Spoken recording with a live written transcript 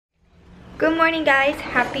Good morning, guys.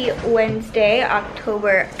 Happy Wednesday,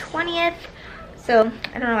 October 20th. So,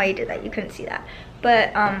 I don't know why you did that. You couldn't see that.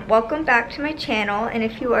 But welcome back to my channel. And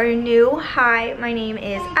if you are new, hi, my name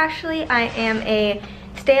is Ashley. I am a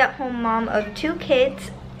stay-at-home mom of 2 kids.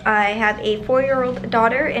 I have a 4-year-old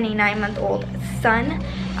daughter and a 9-month-old son.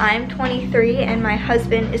 I'm 23 and my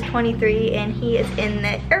husband is 23 and he is in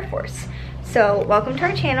the Air Force. So welcome to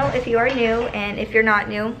our channel if you are new, and if you're not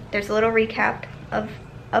new, there's a little recap of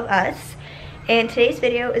us. And today's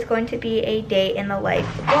video is going to be a day in the life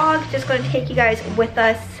vlog. Just going to take you guys with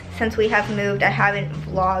us since we have moved. I haven't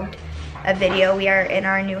vlogged a video. We are in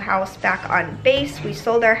our new house back on base. We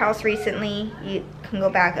sold our house recently. You can go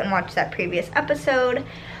back and watch that previous episode.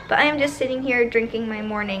 But I am just sitting here drinking my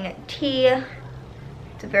morning tea.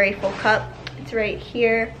 It's a very full cup. It's right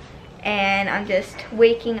here. And I'm just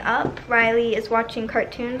waking up. Riley is watching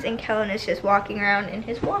cartoons and Kellen is just walking around in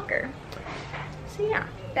his walker. So yeah,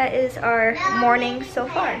 that is our morning so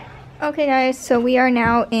far. Okay guys, so we are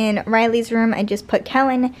now in Riley's room. I just put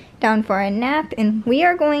Kellen down for a nap and we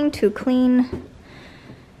are going to clean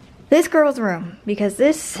this girl's room because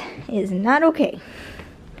this is not okay.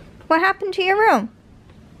 What happened to your room?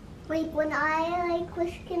 Like when I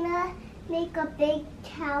was gonna make a big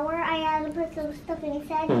tower, I had to put some stuff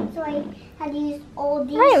inside, so I had to use all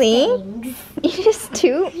these things. You just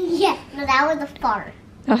toot? Yeah, no, that was a fart.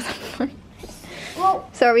 That was a fart. Well,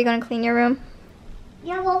 so are we gonna clean your room?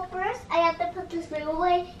 Yeah, well first I have to put this thing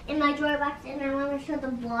away in my drawer box, and I want to show the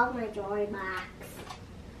vlog my drawer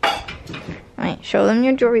box. Alright, show them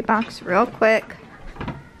your jewelry box real quick.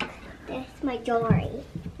 There's my jewelry.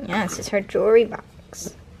 Yeah, this is her jewelry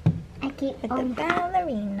box. I keep With the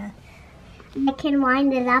ballerina. I can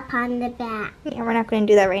wind it up on the back. Yeah, we're not going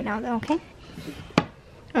to do that right now though, okay?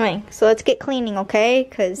 Alright, so let's get cleaning, okay?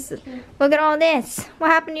 Because look at all this.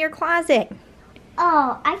 What happened to your closet?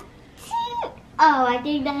 Oh, I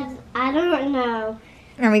think that's, I don't know.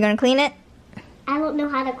 Are we going to clean it? I don't know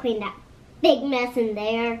how to clean that big mess in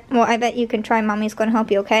there. Well, I bet you can try. Mommy's going to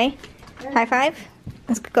help you, okay? High five.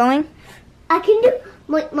 Let's get going. I can do,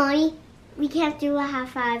 Mommy, we can't do a high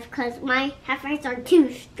five because my high fives are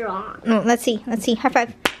too strong. No, let's see. Let's see. High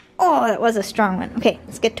five. Oh, that was a strong one. Okay,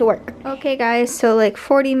 let's get to work. Okay, guys, so like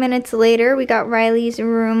 40 minutes later, we got Riley's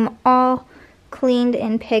room all cleaned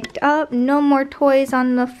and picked up. No more toys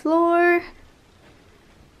on the floor.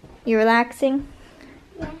 You relaxing?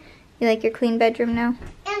 Yeah. You like your clean bedroom now?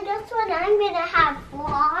 And guess what I'm going to have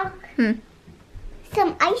vlog?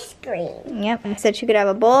 Some ice cream. Yep, I said she could have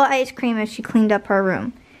a bowl of ice cream if she cleaned up her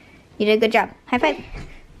room. You did a good job. High five.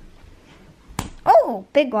 Oh,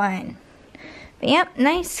 big one. But yep,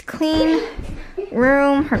 nice clean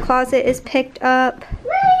room. Her closet is picked up.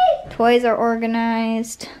 Toys are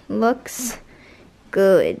organized. Looks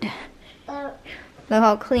good. Look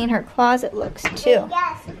how clean her closet looks too.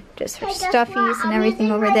 Yes. Just her stuffies and everything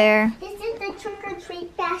over there. This is the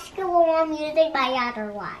trick-or-treat basketball I'm using my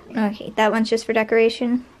other one. Okay, that one's just for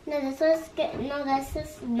decoration. No, this is good. No, this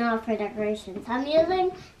is not for decorations. I'm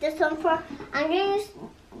using this one for. I'm gonna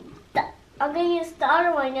use the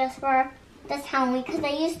other one just for this Halloween because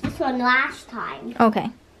I used this one last time. Okay.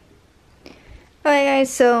 Alright guys,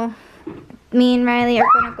 so me and Riley are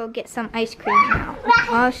gonna go get some ice cream now.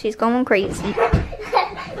 Oh, she's going crazy.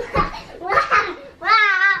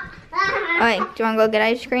 Alright, do you wanna go get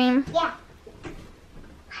ice cream? Yeah.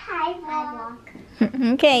 Hi,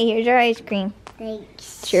 vlog. Okay, here's your ice cream.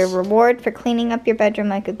 Thanks. It's your reward for cleaning up your bedroom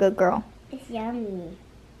like a good girl. It's yummy.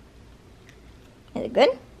 Is it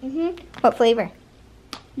good? What flavor?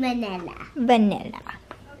 Vanilla. Vanilla.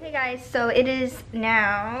 Okay guys, so it is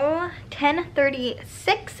now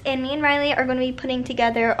 10:36 and me and Riley are going to be putting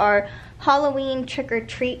together our Halloween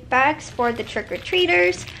trick-or-treat bags for the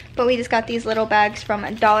trick-or-treaters. But we just got these little bags from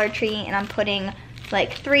Dollar Tree and I'm putting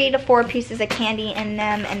like 3 to 4 pieces of candy in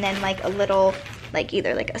them and then like a little, like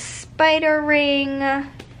either like a spider ring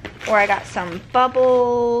or I got some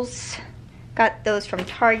bubbles. Got those from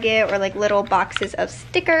Target, or like little boxes of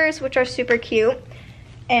stickers which are super cute.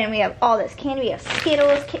 And we have all this candy. We have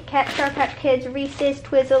Skittles, Kit Kat, Star Trek Kids, Reese's,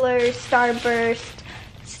 Twizzlers, Starburst,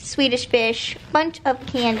 Swedish Fish, bunch of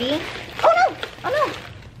candy. Oh no! Oh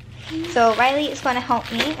no! So Riley is going to help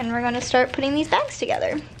me and we're going to start putting these bags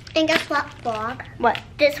together. And guess what, vlog? What?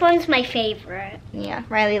 This one's my favorite. Yeah,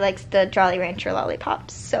 Riley likes the Jolly Rancher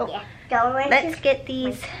lollipops. So Yeah, Jolly Rancher. let's get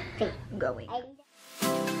these going.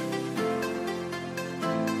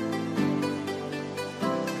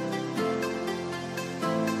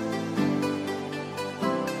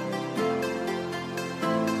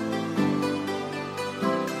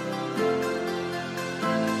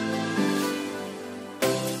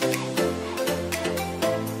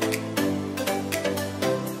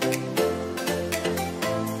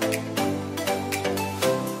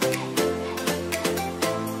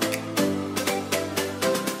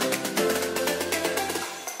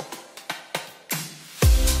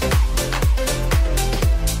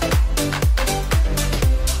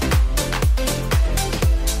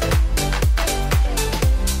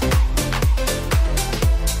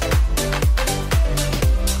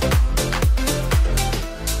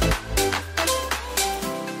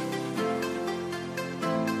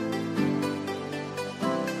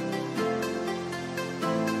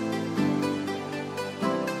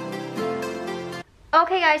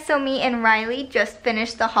 Okay guys, so me and Riley just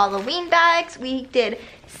finished the Halloween bags. We did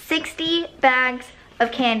 60 bags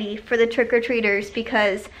of candy for the trick-or-treaters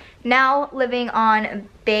because now living on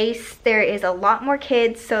base, there is a lot more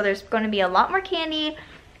kids, so there's going to be a lot more candy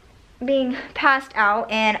being passed out,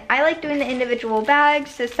 and I like doing the individual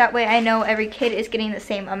bags just that way I know every kid is getting the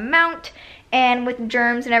same amount, and with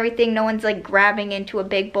germs and everything, no one's like grabbing into a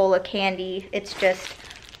big bowl of candy. It's just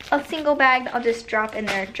a single bag that I'll just drop in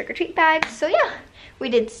their trick-or-treat bags. So yeah, we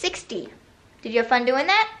did 60. Did you have fun doing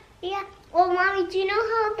that? Yeah. Well, Mommy, do you know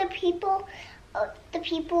how the people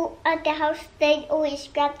at the house, they always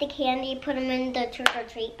grab the candy, put them in the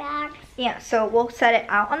trick-or-treat bags? Yeah, so we'll set it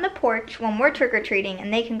out on the porch when we're trick-or-treating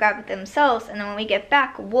and they can grab it themselves, and then when we get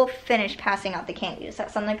back, we'll finish passing out the candy. Does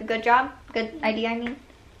that sound like a good job? Good idea, I mean?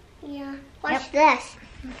 Yeah. Watch this.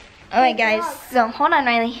 Alright guys, so hold on,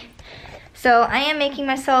 Riley. So I am making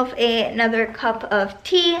myself another cup of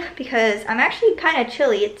tea because I'm actually kind of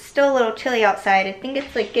chilly. It's still a little chilly outside. I think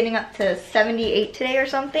it's like getting up to 78 today or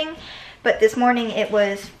something. But this morning it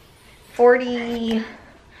was 40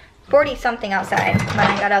 something outside when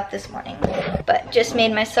I got up this morning. But just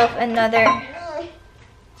made myself another,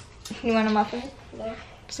 you want a muffin? Yeah.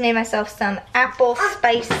 Just made myself some apple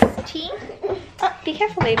spice tea. Oh, be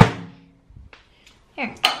careful, baby.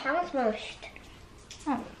 Here. That was smushed.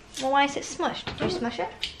 Oh, well, why is it smushed? Did you smush it?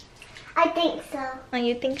 I think so. Oh,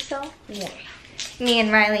 you think so? Yeah. Me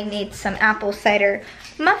and Riley made some apple cider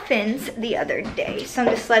muffins the other day. So I'm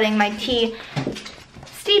just letting my tea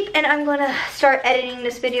steep, and I'm gonna start editing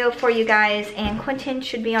this video for you guys, and Quentin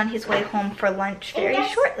should be on his way home for lunch very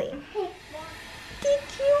shortly. Did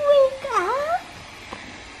you wake up?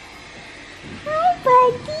 Hi,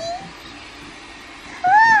 buddy.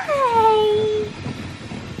 Hi.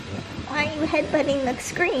 Why are you headbutting the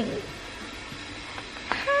screen?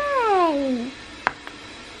 Hi.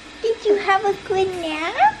 Did you have a good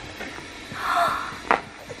nap?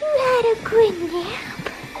 You had a good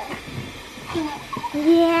nap?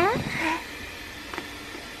 Yeah?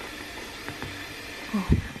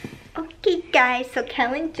 Okay guys, so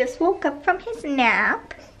Kellen just woke up from his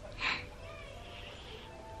nap.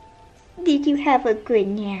 Did you have a good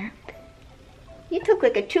nap? You took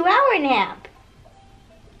like a 2-hour nap.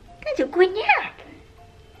 That's a good nap.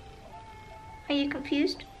 Are you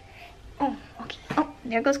confused? Oh, okay. Oh,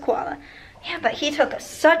 there goes Koala. Yeah, but he took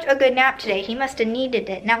such a good nap today. He must have needed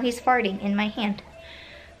it. Now he's farting in my hand.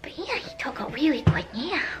 But yeah, he took a really good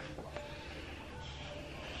nap.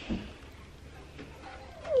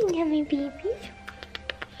 Yummy babies.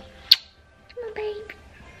 My baby.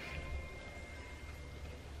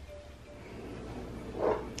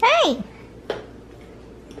 Hey!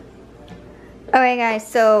 Alright guys,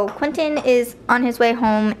 so Quentin is on his way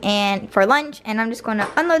home and for lunch, and I'm just going to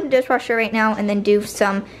unload the dishwasher right now and then do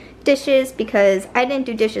some dishes because I didn't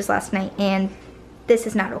do dishes last night and this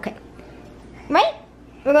is not okay. Right?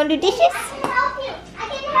 We're going to do dishes? I can help you. I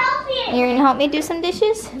can help you. You're going to help me do some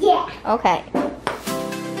dishes? Yeah. Okay.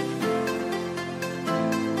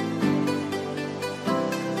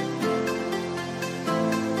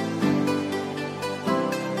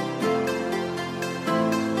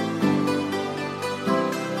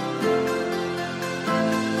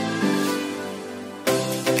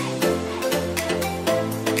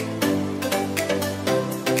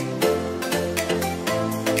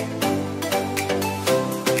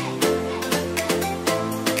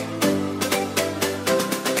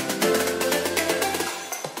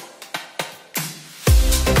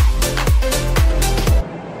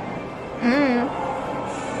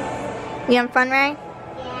 You having fun, Ray?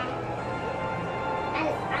 Yeah.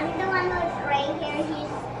 I'm the one who's right here.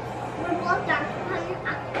 We're both dark.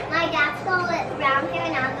 My dad's got it brown hair,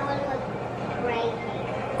 and I'm the one with gray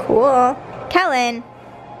hair. Cool. Kellen.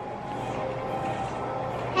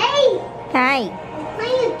 Hey! Hi. We're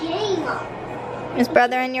playing a game. Is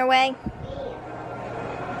brother in your way?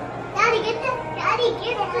 Daddy,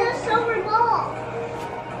 get the silver ball.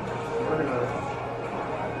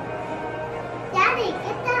 Daddy,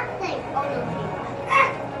 get that thing. Oh, no.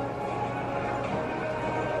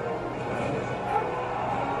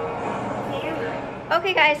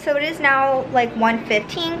 Okay guys, so it is now like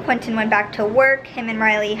 1:15. Quentin went back to work. Him and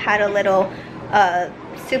Riley had a little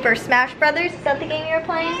Super Smash Brothers. Is that the game you were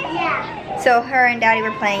playing? Yeah. So her and Daddy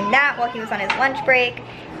were playing that while he was on his lunch break.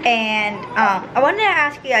 And I wanted to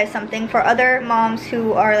ask you guys something for other moms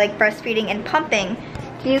who are like breastfeeding and pumping.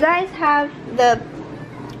 Do you guys have the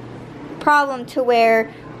problem to where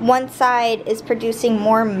one side is producing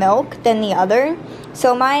more milk than the other?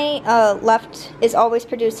 So my left is always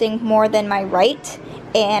producing more than my right,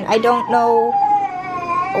 and I don't know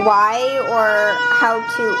why or how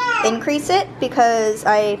to increase it because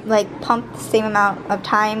I like pump the same amount of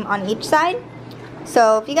time on each side.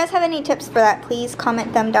 So if you guys have any tips for that, please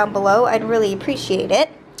comment them down below. I'd really appreciate it.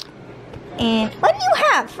 And what do you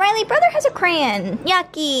have? Riley, brother has a crayon.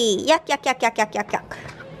 Yucky. Yuck, yuck, yuck, yuck, yuck, yuck, yuck.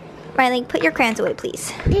 Riley, put your crayons away,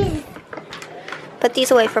 please. Put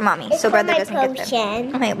these away for mommy so brother doesn't get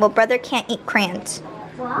them. Okay, well, brother can't eat crayons.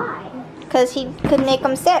 Why? Because he could make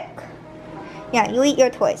them sick. Yeah, you eat your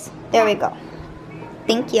toys. There we go.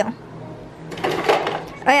 Thank you.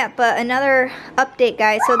 Oh yeah, but another update,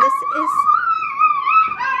 guys. So this is...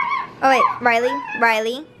 Oh wait,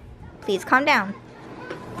 Riley, please calm down.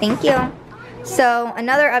 Thank you. So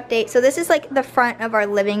another update. So this is like the front of our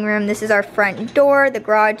living room. This is our front door. The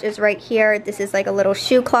garage is right here. This is like a little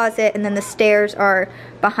shoe closet, and then the stairs are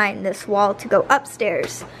behind this wall to go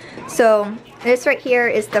upstairs. So this right here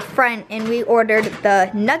is the front, and we ordered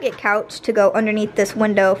the Nugget couch to go underneath this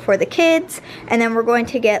window for the kids, and then we're going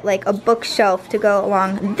to get like a bookshelf to go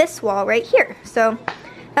along this wall right here. So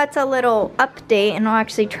that's a little update, and I'll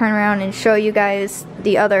actually turn around and show you guys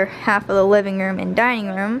the other half of the living room and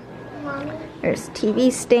dining room. Mommy. There's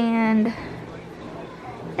TV stand,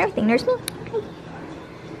 everything. There's me. Hi.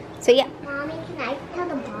 So yeah. Mommy, can I tell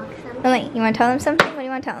the box something? Oh wait, you want to tell them something? What do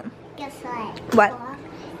you want to tell them? Guess what? What?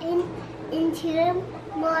 In 2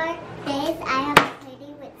 more days, I have a play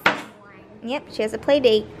date with someone. Yep, she has a play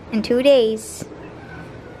date in 2 days.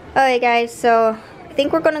 Alright guys, so I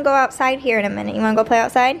think we're going to go outside here in a minute. You want to go play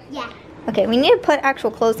outside? Yeah. Okay, we need to put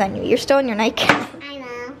actual clothes on you. You're still in your nightgown. I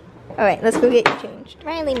know. Alright, let's go get you changed.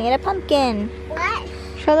 Riley made a pumpkin. What?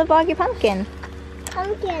 Show the vlog your pumpkin.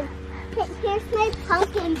 Pumpkin. Here's my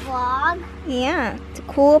pumpkin vlog. Yeah, it's a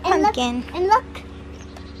cool pumpkin. And look.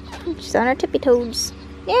 She's on her tippy toes.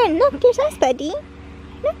 There, look, there's us, buddy.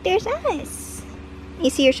 Look, there's us. You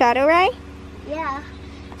see your shadow, Rye? Yeah.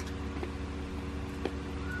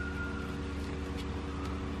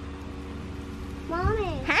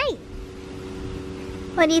 Mommy. Hi.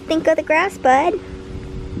 What do you think of the grass, bud?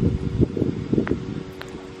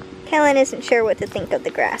 Kellen isn't sure what to think of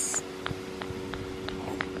the grass.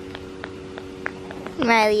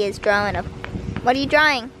 Riley is drawing a... What are you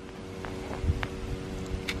drawing?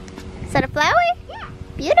 Is that a flower? Yeah.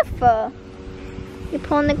 Beautiful. You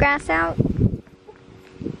pulling the grass out?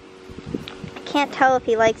 I can't tell if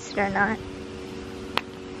he likes it or not.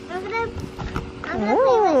 I'm gonna play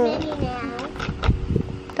with Minnie now.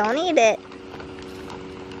 Don't eat it.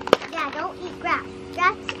 Yeah, don't eat grass.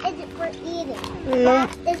 Grass isn't for eating. No.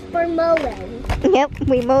 Grass is for mowing. Yep,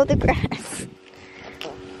 we mow the grass.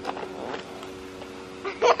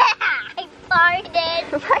 I farted.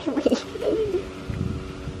 Riley.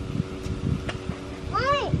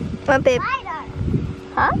 Mommy, What, babe? spider.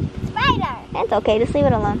 Huh? Spider. It's okay, just leave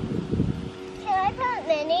it alone. Can I put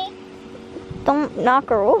Minnie? Don't knock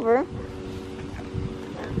her over.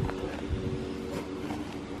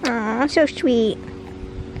 Aw, so sweet.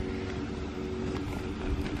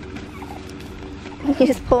 You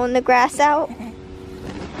just pulling the grass out?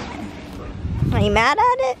 Are you mad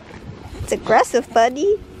at it? It's aggressive,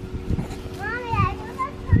 buddy. Mommy, I want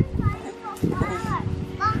to find a flower.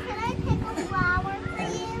 Mom, can I pick a flower for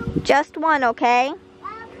you? Just one, okay?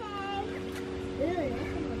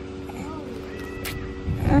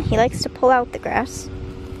 Okay. He likes to pull out the grass.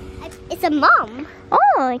 It's a mom.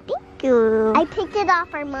 Oh, thank you. I picked it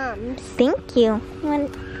off our mom's. Thank you. You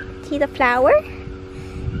want to see the flower?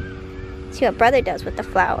 See what brother does with the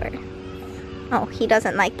flower. Oh, he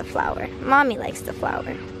doesn't like the flower. Mommy likes the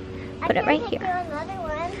flower. Put it right here. Another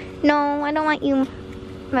one. No, I don't want you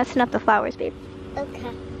messing up the flowers, babe.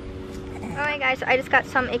 Okay. Alright guys, I just got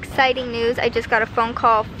some exciting news. I just got a phone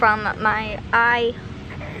call from my eye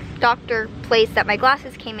doctor place that my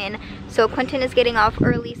glasses came in. So Quentin is getting off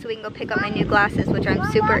early so we can go pick up my new glasses, which I'm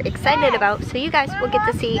super excited about. So you guys will get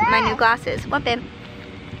to see my new glasses. What, babe?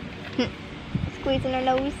 Squeezing her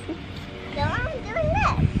nose. No, I'm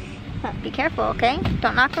doing this. Huh, be careful, okay?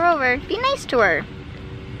 Don't knock her over. Be nice to her.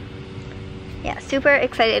 Yeah, super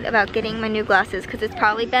excited about getting my new glasses because it's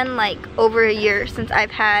probably been like over a year since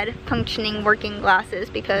I've had functioning working glasses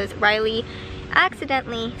because Riley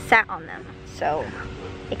accidentally sat on them. So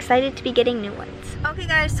excited to be getting new ones. Okay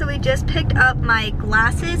guys, so we just picked up my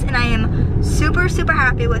glasses and I am super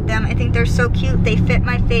happy with them. I think they're so cute. They fit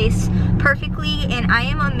my face perfectly and I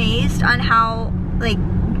am amazed on how like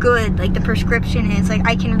good like the prescription is. Like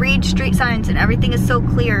I can read street signs and everything is so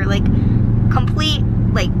clear. Like complete,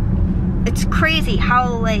 like it's crazy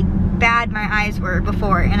how like bad my eyes were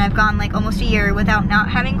before and I've gone like almost a year without not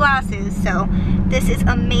having glasses. So this is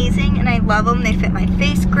amazing and I love them. They fit my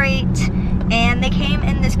face great And they came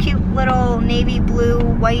in this cute little navy blue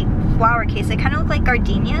white flower case. They kind of look like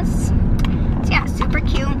gardenias. So yeah, super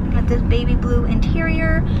cute with this baby blue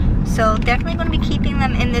interior. So definitely going to be keeping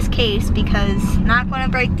them in this case because not going to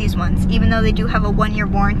break these ones. Even though they do have a 1-year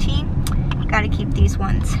warranty, got to keep these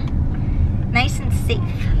ones nice and safe.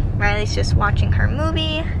 Riley's just watching her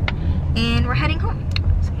movie and we're heading home.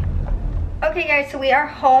 So, yeah. Okay guys, so we are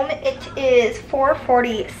home. It is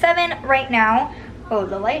 4:47 right now. Oh,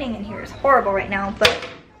 the lighting in here is horrible right now, but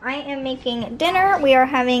I am making dinner. We are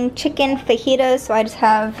having chicken fajitas, so I just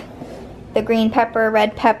have the green pepper,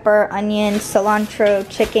 red pepper, onion, cilantro,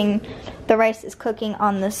 chicken. The rice is cooking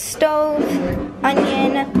on the stove,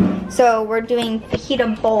 onion. So we're doing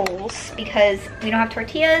fajita bowls because we don't have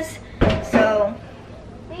tortillas. So,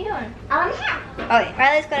 what are you doing? Okay,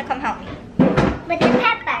 Riley's gonna come help me. With the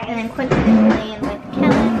peppers. And then Quentin is playing with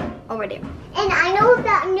Kellen over there. And I know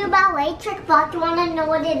that new ballet trick, but do you want to know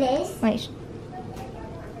what it is? Wait.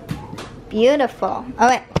 Beautiful.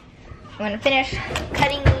 Okay, I'm gonna finish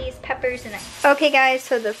cutting these peppers and okay guys,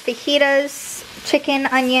 so the fajitas chicken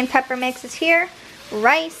onion pepper mix is here,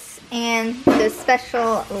 rice, and the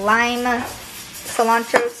special lime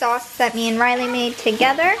cilantro sauce that me and Riley made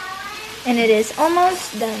together, and it is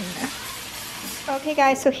almost done. Okay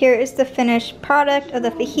guys, so here is the finished product of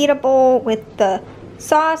the fajita bowl with the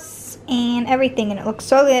sauce and everything, and it looks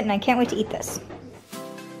so good and I can't wait to eat this.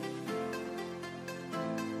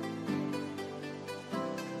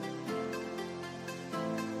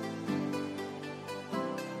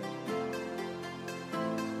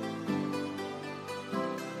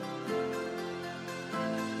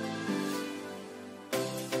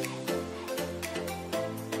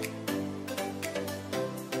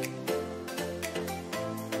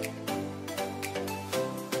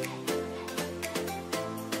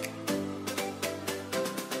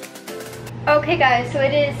 Okay guys, so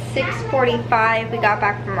it is 6:45. We got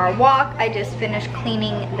back from our walk. I just finished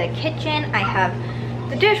cleaning the kitchen. I have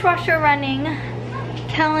the dishwasher running.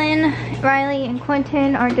 Kellen, Riley, and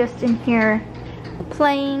Quentin are just in here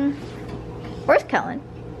playing. Where's Kellen?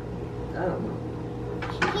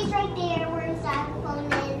 He's right there where his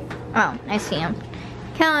phone is. Oh, I see him.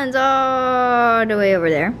 Kellen's all the way over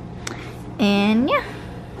there. And yeah.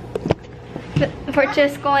 We're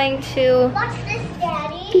just going to Watch this,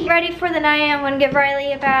 Daddy. get ready for the night. I'm going to give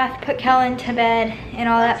Riley a bath, put Kellen to bed, and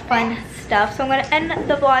all that fun stuff. So I'm going to end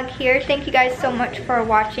the vlog here. Thank you guys so much for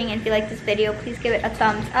watching. And if you like this video, please give it a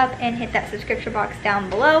thumbs up and hit that subscription box down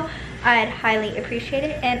below. I'd highly appreciate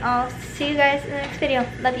it. And I'll see you guys in the next video.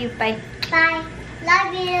 Love you. Bye. Bye.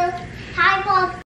 Love you. Hi, Bob.